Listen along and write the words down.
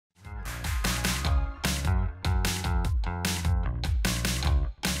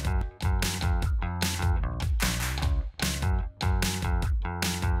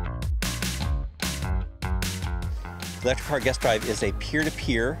Electric Car Guest Drive is a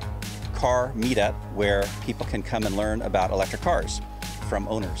peer-to-peer car meetup where people can come and learn about electric cars from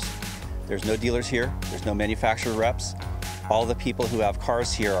owners. There's no dealers here, there's no manufacturer reps. All the people who have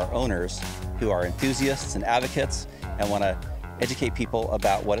cars here are owners who are enthusiasts and advocates and want to educate people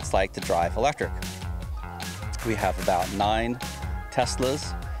about what it's like to drive electric. We have about 9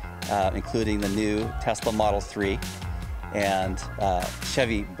 Teslas, including the new Tesla Model 3 and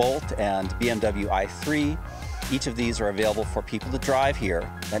Chevy Bolt and BMW i3. Each of these are available for people to drive here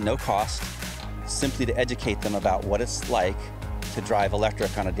at no cost, simply to educate them about what it's like to drive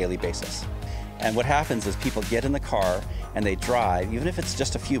electric on a daily basis. And what happens is people get in the car and they drive, even if it's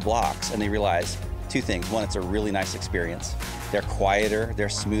just a few blocks, and they realize 2 things. One, it's a really nice experience. They're quieter, they're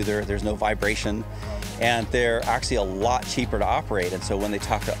smoother, there's no vibration, and they're actually a lot cheaper to operate. And so when they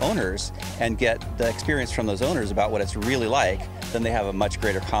talk to owners and get the experience from those owners about what it's really like, then they have a much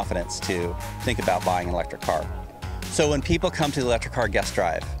greater confidence to think about buying an electric car. So when people come to the Electric Car Guest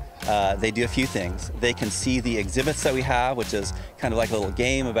Drive, they do a few things. They can see the exhibits that we have, which is kind of like a little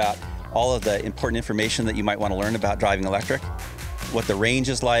game about all of the important information that you might want to learn about driving electric, what the range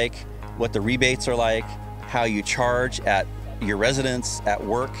is like, what the rebates are like, how you charge at your residence, at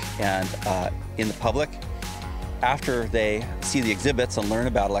work, and in the public. After they see the exhibits and learn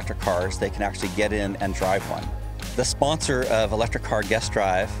about electric cars, they can actually get in and drive one. The sponsor of Electric Car Guest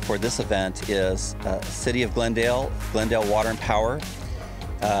Drive for this event is City of Glendale, Glendale Water and Power,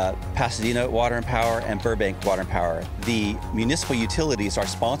 Pasadena Water and Power, and Burbank Water and Power. The municipal utilities are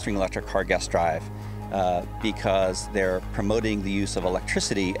sponsoring Electric Car Guest Drive because they're promoting the use of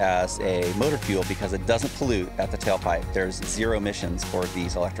electricity as a motor fuel because it doesn't pollute at the tailpipe. There's 0 emissions for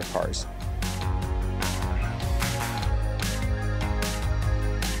these electric cars.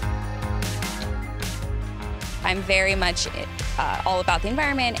 I'm very much all about the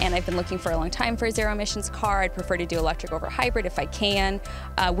environment, and I've been looking for a long time for a zero emissions car. I'd prefer to do electric over hybrid if I can.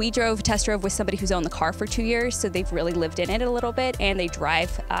 We test drove with somebody who's owned the car for 2 years, so they've really lived in it a little bit, and they drive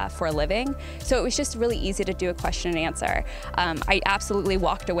for a living. So it was just really easy to do a question and answer. I absolutely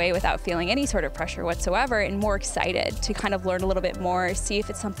walked away without feeling any sort of pressure whatsoever, and more excited to kind of learn a little bit more, see if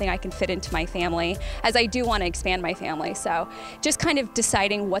it's something I can fit into my family, as I do want to expand my family. So just kind of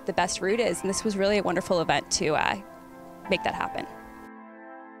deciding what the best route is, and this was really a wonderful event to make that happen.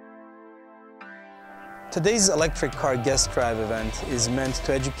 Today's Electric Car Guest Drive event is meant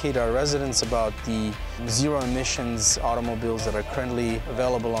to educate our residents about the zero emissions automobiles that are currently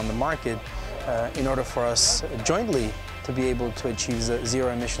available on the market in order for us jointly to be able to achieve the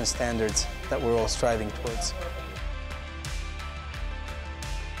zero emission standards that we're all striving towards.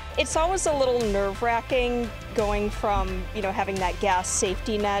 It's always a little nerve-wracking going from, having that gas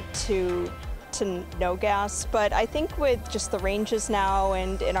safety net to no gas, but I think with just the ranges now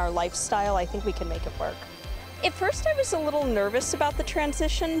and in our lifestyle, I think we can make it work. At first I was a little nervous about the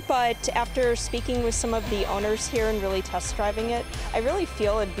transition, but after speaking with some of the owners here and really test driving it, I really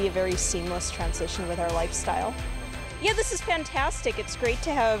feel it'd be a very seamless transition with our lifestyle. Yeah, this is fantastic. It's great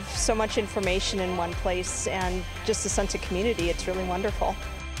to have so much information in one place and just a sense of community. It's really wonderful.